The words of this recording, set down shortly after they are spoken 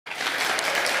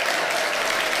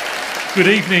Good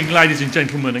evening, ladies and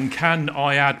gentlemen, and can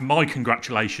I add my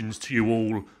congratulations to you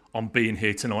all on being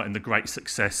here tonight and the great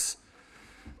success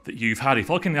that you've had. If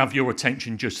I can have your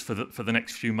attention just for the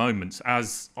next few moments,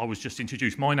 as I was just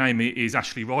introduced, my name is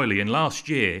Ashley Riley, and last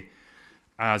year,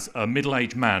 as a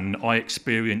middle-aged man, I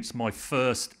experienced my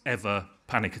first ever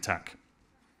panic attack.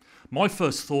 My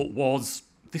first thought was,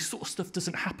 this sort of stuff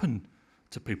doesn't happen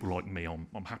to people like me.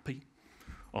 I'm happy,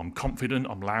 I'm confident,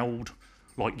 I'm loud.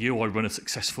 Like you, I run a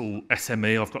successful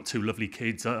SME, I've got 2 lovely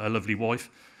kids, a lovely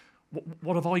wife.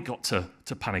 What have I got to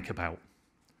panic about?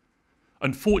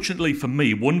 Unfortunately for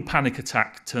me, 1 panic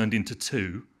attack turned into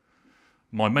 2.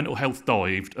 My mental health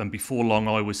dived, and before long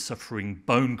I was suffering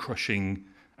bone-crushing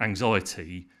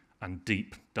anxiety and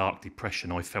deep, dark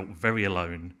depression. I felt very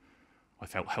alone, I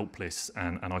felt helpless,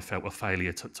 and I felt a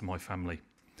failure to my family.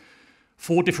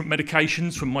 4 different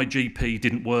medications from my GP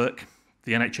didn't work.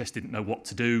 The NHS didn't know what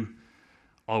to do.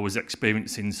 I was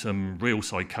experiencing some real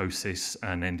psychosis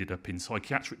and ended up in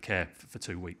psychiatric care for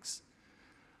 2 weeks.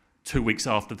 2 weeks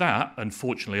after that,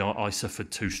 unfortunately, I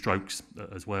suffered 2 strokes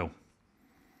as well.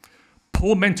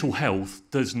 Poor mental health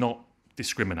does not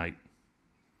discriminate.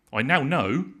 I now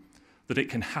know that it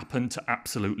can happen to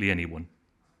absolutely anyone.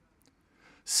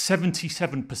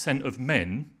 77% of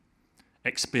men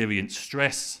experience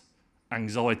stress,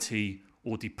 anxiety,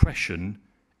 or depression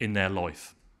in their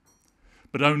life.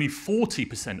 But only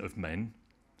 40% of men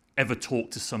ever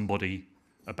talk to somebody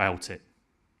about it.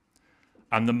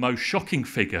 And the most shocking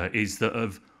figure is that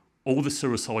of all the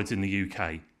suicides in the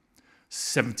UK,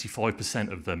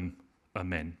 75% of them are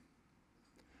men.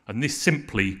 And this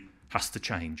simply has to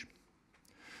change.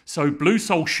 So Blue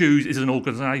Soul Shoes is an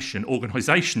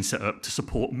organisation set up to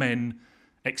support men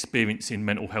experiencing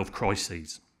mental health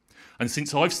crises. And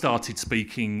since I've started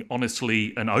speaking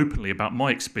honestly and openly about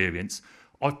my experience,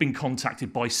 I've been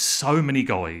contacted by so many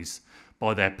guys,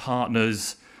 by their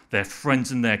partners, their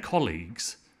friends and their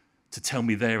colleagues, to tell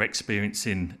me they're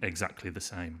experiencing exactly the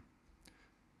same.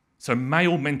 So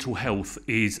male mental health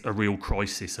is a real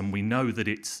crisis, and we know that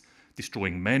it's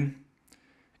destroying men,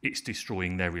 it's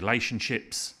destroying their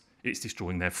relationships, it's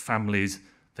destroying their families,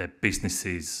 their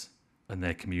businesses and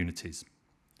their communities.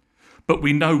 But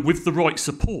we know with the right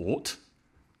support,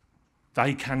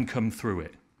 they can come through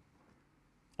it.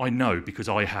 I know because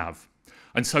I have.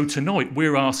 And so tonight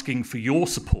we're asking for your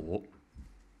support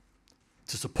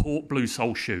to support Blue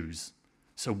Soul Shoes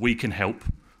so we can help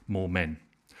more men.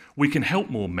 We can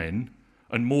help more men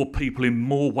and more people in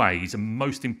more ways, and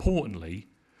most importantly,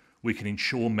 we can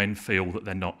ensure men feel that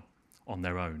they're not on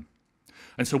their own.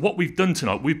 And so what we've done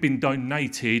tonight, we've been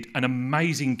donated an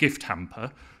amazing gift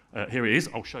hamper. Here it is,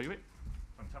 I'll show you it.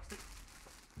 Fantastic.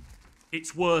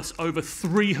 It's worth over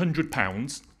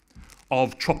 £300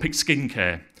 of Tropic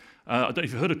Skincare. I don't know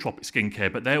if you've heard of Tropic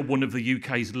Skincare, but they're one of the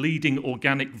UK's leading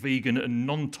organic, vegan and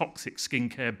non-toxic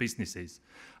skincare businesses.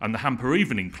 And the hamper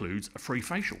even includes a free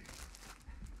facial.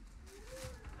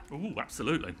 Oh,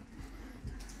 absolutely.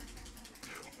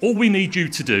 All we need you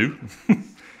to do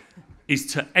is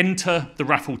to enter the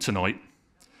raffle tonight.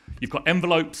 You've got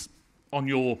envelopes on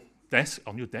your desk.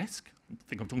 On your desk? I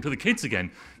think I'm talking to the kids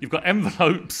again. You've got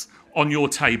envelopes on your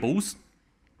tables.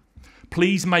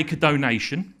 Please make a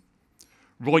donation,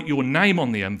 write your name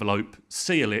on the envelope,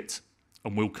 seal it,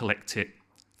 and we'll collect it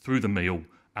through the meal,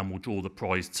 and we'll draw the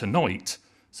prize tonight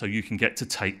so you can get to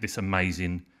take this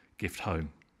amazing gift home.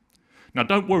 Now,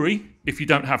 don't worry if you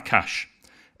don't have cash.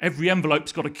 Every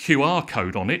envelope's got a QR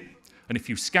code on it, and if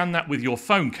you scan that with your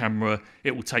phone camera,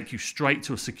 it will take you straight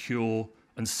to a secure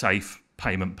and safe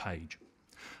payment page.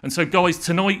 And so, guys,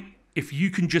 tonight, if you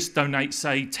can just donate,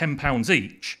 say, £10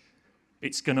 each,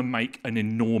 it's going to make an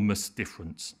enormous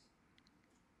difference.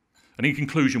 And in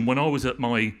conclusion, when I was at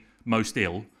my most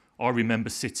ill, I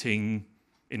remember sitting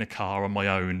in a car on my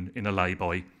own in a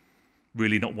lay-by,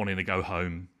 really not wanting to go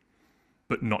home,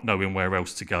 but not knowing where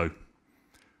else to go.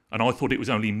 And I thought it was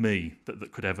only me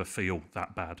that could ever feel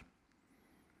that bad.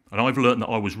 And I've learned that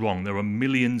I was wrong. There are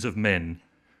millions of men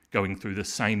going through the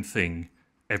same thing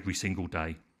every single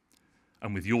day.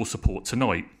 And with your support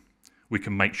tonight, we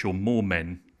can make sure more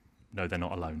men know they're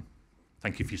not alone.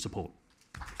 Thank you for your support.